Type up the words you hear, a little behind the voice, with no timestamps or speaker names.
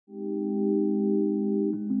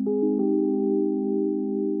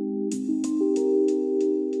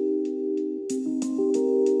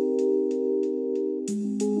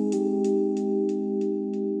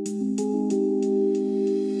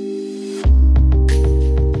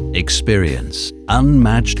Experience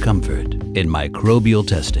unmatched comfort in microbial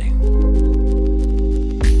testing.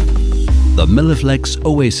 The Milliflex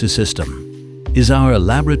Oasis system is our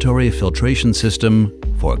laboratory filtration system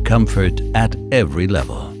for comfort at every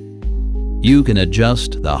level. You can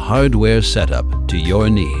adjust the hardware setup to your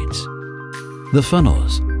needs. The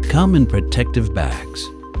funnels come in protective bags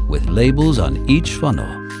with labels on each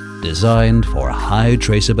funnel designed for high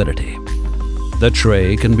traceability. The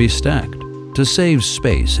tray can be stacked to save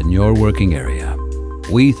space in your working area.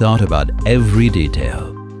 We thought about every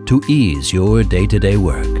detail to ease your day-to-day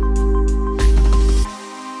work.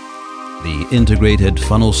 The integrated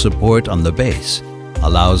funnel support on the base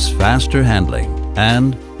allows faster handling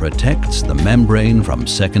and protects the membrane from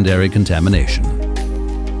secondary contamination.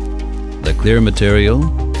 The clear material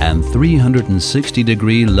and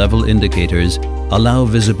 360-degree level indicators allow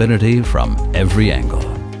visibility from every angle.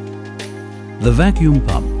 The vacuum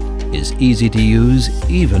pump is easy to use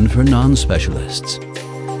even for non-specialists.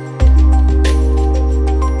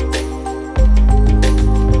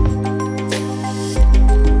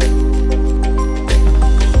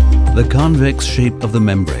 The convex shape of the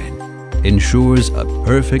membrane ensures a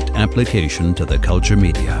perfect application to the culture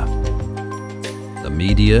media. The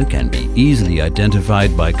media can be easily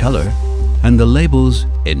identified by color, and the labels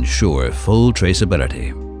ensure full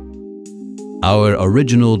traceability. Our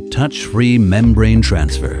original touch-free membrane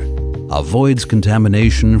transfer avoids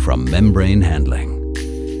contamination from membrane handling.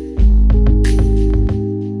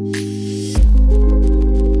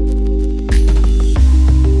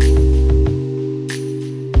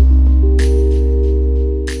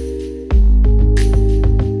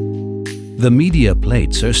 The media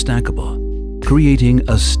plates are stackable, creating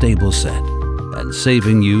a stable set and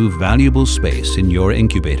saving you valuable space in your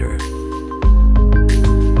incubator.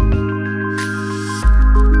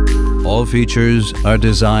 All features are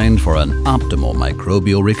designed for an optimal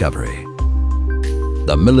microbial recovery.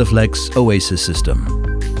 The Milliflex Oasis system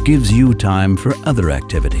gives you time for other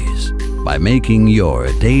activities by making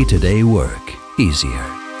your day-to-day work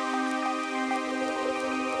easier.